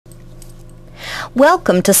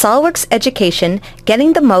Welcome to SolidWorks Education,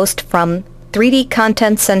 Getting the Most from 3D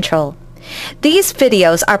Content Central. These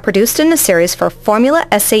videos are produced in a series for Formula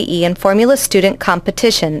SAE and Formula Student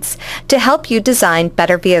competitions to help you design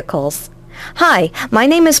better vehicles. Hi, my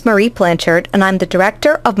name is Marie Blanchard and I'm the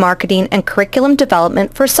Director of Marketing and Curriculum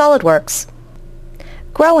Development for SolidWorks.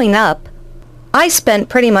 Growing up, I spent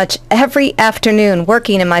pretty much every afternoon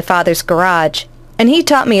working in my father's garage, and he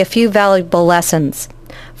taught me a few valuable lessons.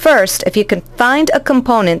 First, if you can find a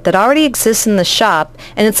component that already exists in the shop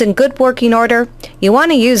and it's in good working order, you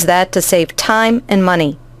want to use that to save time and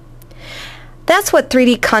money. That's what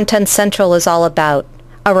 3D Content Central is all about.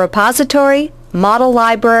 A repository, model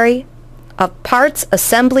library of parts,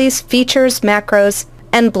 assemblies, features, macros,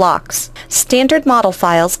 and blocks. Standard model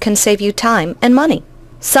files can save you time and money.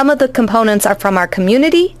 Some of the components are from our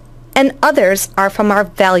community and others are from our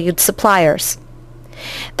valued suppliers.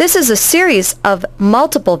 This is a series of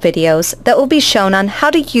multiple videos that will be shown on how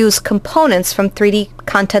to use components from 3D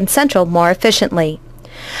Content Central more efficiently.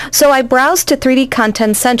 So I browse to 3D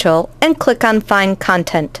Content Central and click on Find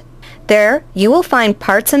Content. There you will find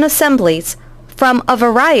parts and assemblies from a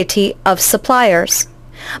variety of suppliers.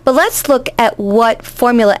 But let's look at what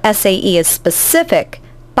Formula SAE is specific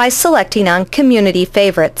by selecting on Community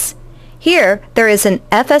Favorites. Here there is an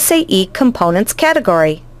FSAE Components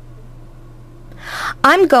category.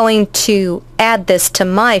 I'm going to add this to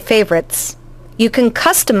my favorites. You can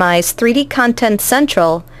customize 3D Content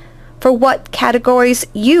Central for what categories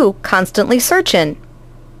you constantly search in.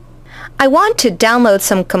 I want to download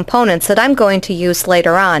some components that I'm going to use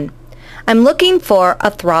later on. I'm looking for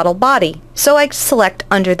a throttle body, so I select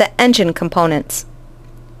under the engine components.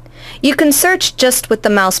 You can search just with the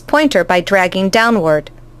mouse pointer by dragging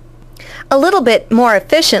downward. A little bit more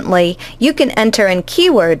efficiently, you can enter in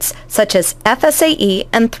keywords such as FSAE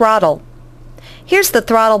and throttle. Here's the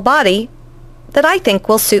throttle body that I think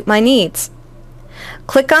will suit my needs.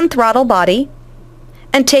 Click on throttle body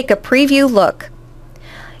and take a preview look.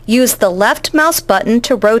 Use the left mouse button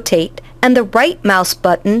to rotate and the right mouse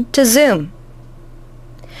button to zoom.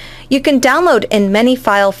 You can download in many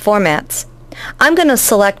file formats. I'm going to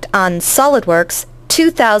select on SolidWorks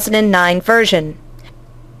 2009 version.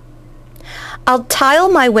 I'll tile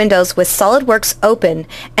my windows with SolidWorks open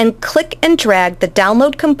and click and drag the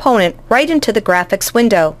download component right into the graphics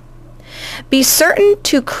window. Be certain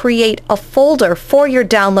to create a folder for your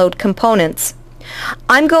download components.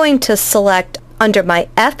 I'm going to select under my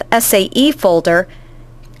FSAE folder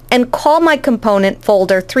and call my component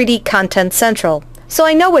folder 3D Content Central so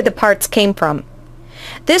I know where the parts came from.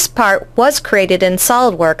 This part was created in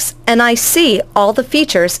SolidWorks and I see all the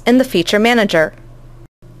features in the Feature Manager.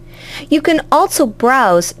 You can also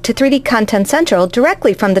browse to 3D Content Central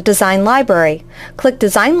directly from the Design Library. Click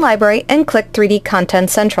Design Library and click 3D Content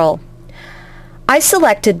Central. I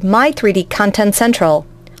selected my 3D Content Central.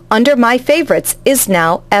 Under my favorites is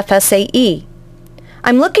now FSAE.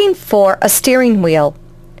 I'm looking for a steering wheel.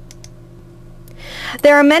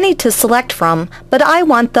 There are many to select from, but I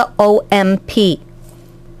want the OMP.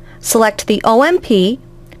 Select the OMP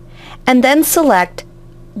and then select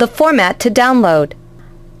the format to download.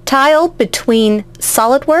 Tile between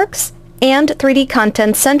SolidWorks and 3D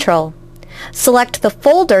Content Central. Select the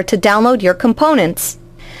folder to download your components.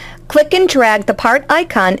 Click and drag the part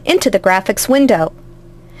icon into the graphics window.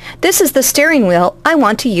 This is the steering wheel I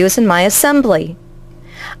want to use in my assembly.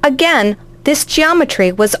 Again, this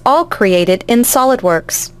geometry was all created in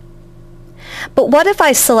SolidWorks. But what if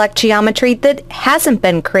I select geometry that hasn't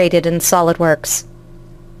been created in SolidWorks?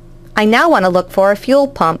 I now want to look for a fuel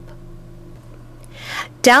pump.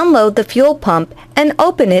 Download the fuel pump and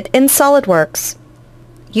open it in SolidWorks.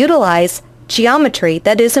 Utilize geometry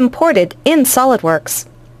that is imported in SolidWorks.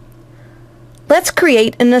 Let's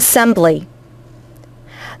create an assembly.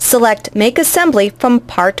 Select Make Assembly from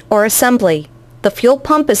Part or Assembly. The fuel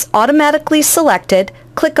pump is automatically selected.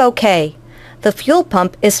 Click OK. The fuel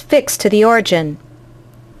pump is fixed to the origin.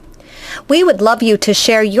 We would love you to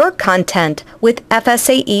share your content with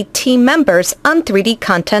FSAE team members on 3D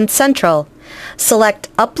Content Central.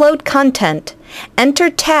 Select Upload Content. Enter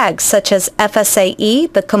tags such as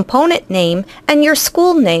FSAE, the component name, and your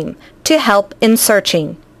school name to help in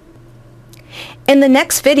searching. In the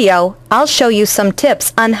next video, I'll show you some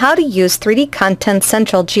tips on how to use 3D Content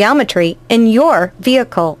Central geometry in your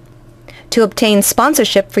vehicle. To obtain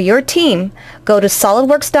sponsorship for your team, go to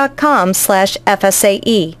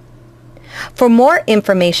solidworks.com/FSAE. For more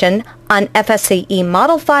information on FSAE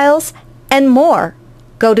model files and more,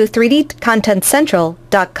 go to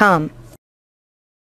 3dcontentcentral.com.